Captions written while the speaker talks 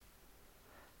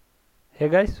Hey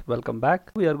guys, welcome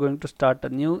back. We are going to start a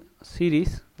new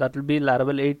series that will be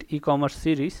Laravel 8 e-commerce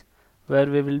series, where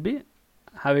we will be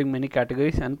having many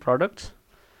categories and products.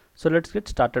 So let's get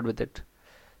started with it.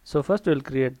 So first we'll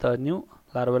create the new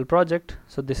Laravel project.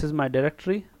 So this is my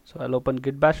directory. So I'll open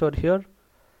git bash over here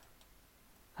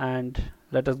and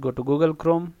let us go to Google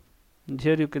Chrome. And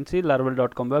here you can see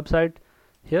laravel.com website.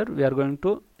 Here we are going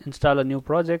to install a new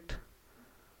project.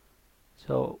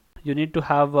 So you need to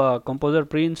have a Composer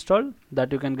pre-installed,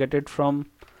 that you can get it from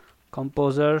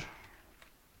Composer.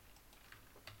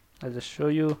 I'll just show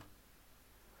you.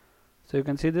 So you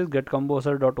can see this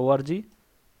getcomposer.org.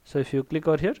 So if you click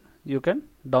over here, you can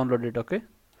download it. Okay,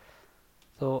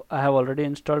 so I have already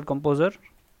installed Composer.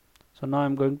 So now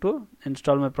I'm going to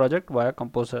install my project via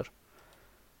Composer.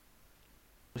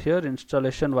 Here,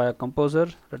 installation via Composer,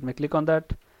 let me click on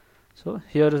that. So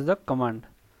here is the command.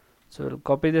 So we'll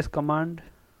copy this command,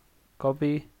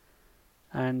 copy,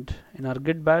 and in our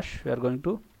git bash we are going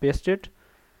to paste it,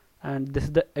 and this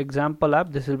is the example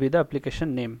app. This will be the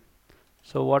application name.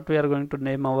 So what we are going to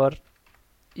name our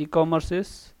e-commerce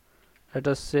is, let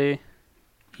us say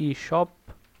eShop,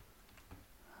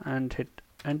 and hit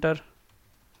enter.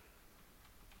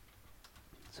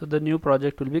 So the new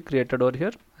project will be created over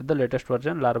here with the latest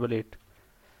version Laravel 8.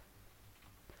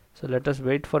 So let us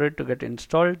wait for it to get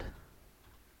installed.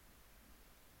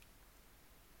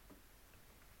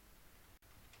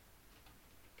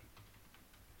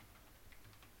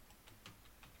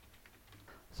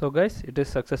 So guys, it is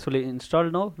successfully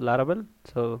installed now, Laravel.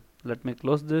 So let me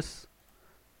close this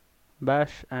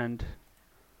bash and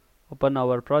open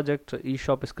our project. So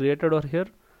eShop is created over here.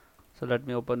 So let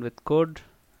me open with code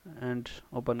and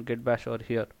open git bash over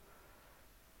here.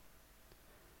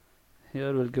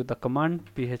 Here we'll give the command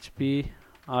php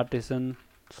artisan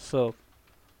serve.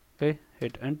 Okay,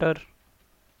 hit enter.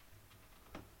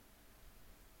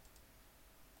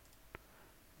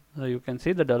 So you can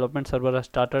see the development server has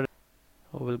started.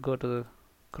 So we'll go to the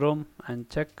Chrome and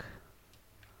check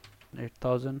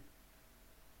 8000.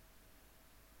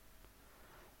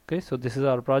 Okay, so this is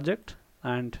our project,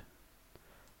 and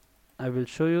I will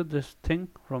show you this thing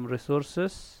from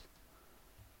resources,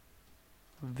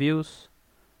 views,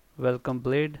 welcome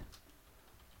blade.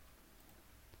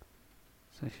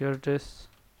 So here it is.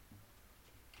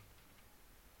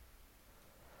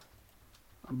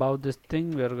 About this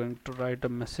thing we are going to write a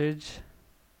message,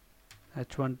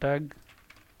 h1 tag,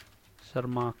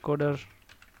 Sharma coder,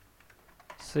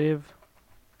 save,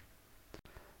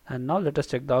 and now let us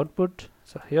check the output.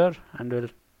 So here, and we'll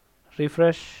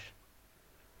refresh.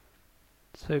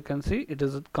 So you can see it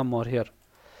is come over here.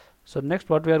 So next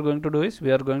what we are going to do is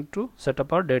we are going to set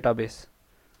up our database.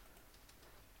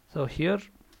 So here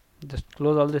just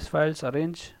close all these files,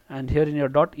 arrange, and here in your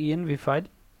 .env file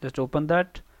just open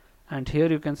that, and here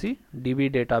you can see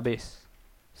db database.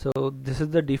 So this is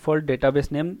the default database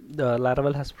name the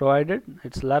Laravel has provided.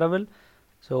 It's Laravel.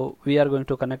 So we are going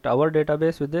to connect our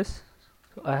database with this.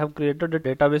 So I have created a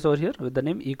database over here with the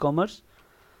name ecommerce.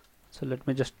 So let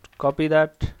me just copy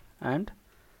that and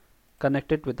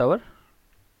connect it with our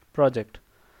project.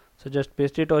 So just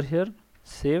paste it over here,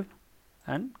 save,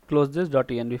 and close this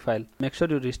 .env file. Make sure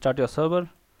you restart your server.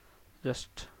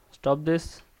 Just stop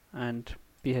this and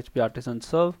php artisan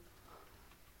serve.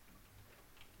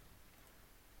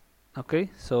 Okay,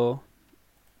 so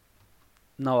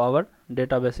now our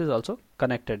database is also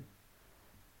connected.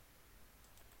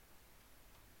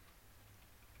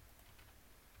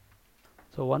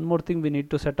 So one more thing we need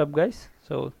to set up, guys.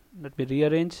 So let me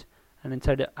rearrange, and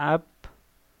inside the app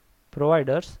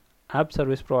providers, app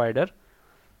service provider,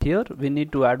 here we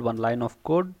need to add one line of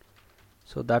code.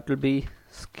 So that will be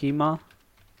schema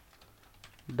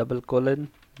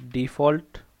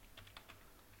 :default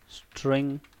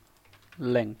string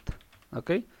length.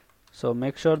 Okay, so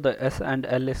make sure the S and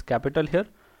L is capital here,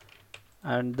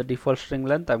 and the default string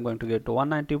length I'm going to get to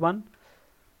 191.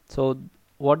 So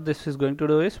what this is going to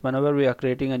do is, whenever we are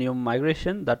creating a new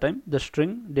migration, that time the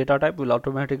string data type will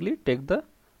automatically take the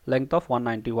length of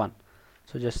 191.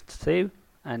 So just save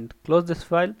and close this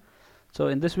file. So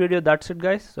in this video that's it,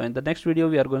 guys. So in the next video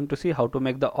we are going to see how to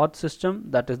make the auth system,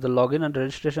 that is the login and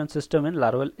registration system in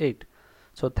Laravel 8.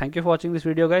 So thank you for watching this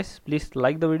video, guys. Please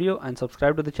like the video and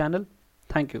subscribe to the channel.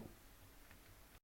 Thank you.